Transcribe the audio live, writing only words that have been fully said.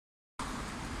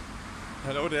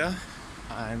Hello there,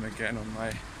 I'm again on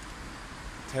my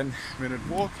 10-minute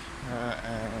walk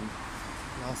and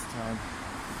last time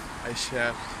I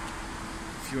shared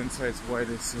a few insights why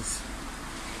this is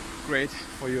great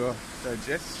for your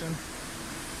digestion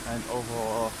and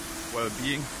overall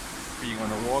well-being, being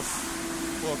on a walk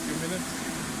for a few minutes.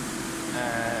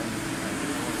 And I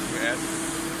want to add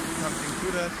something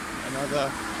to that,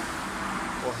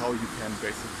 or how you can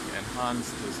basically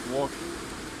enhance this walk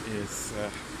is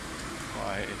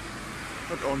by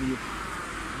not only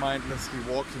mindlessly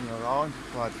walking around,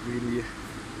 but really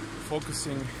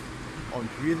focusing on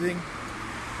breathing,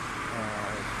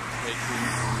 taking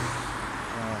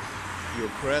your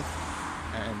breath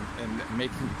and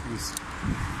making it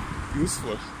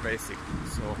useful, basically.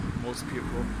 So most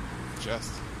people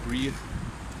just breathe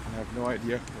and have no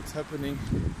idea what's happening.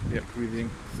 They're breathing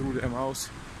through their mouth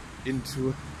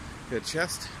into their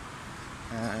chest,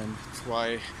 and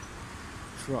try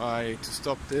to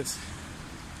stop this.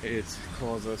 It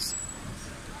causes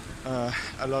a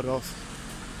lot of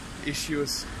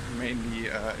issues. Mainly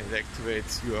it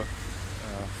activates your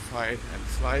fight and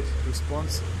flight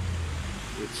response,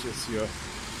 which is your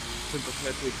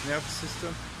sympathetic nervous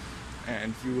system,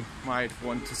 and you might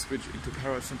want to switch into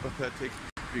parasympathetic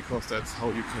because that's how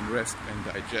you can rest and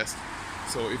digest.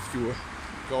 So if you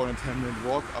go on a 10-minute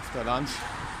walk after lunch,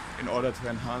 in order to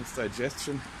enhance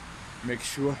digestion, make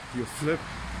sure you flip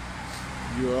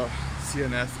your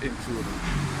CNS into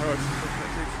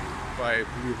parasympathetic by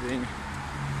breathing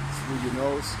through your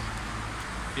nose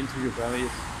into your belly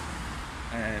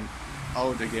and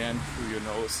out again through your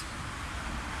nose,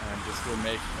 and this will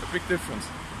make a big difference.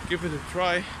 Give it a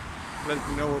try, let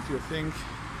me know what you think,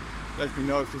 let me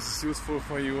know if this is useful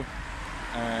for you,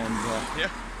 and yeah,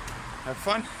 have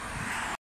fun.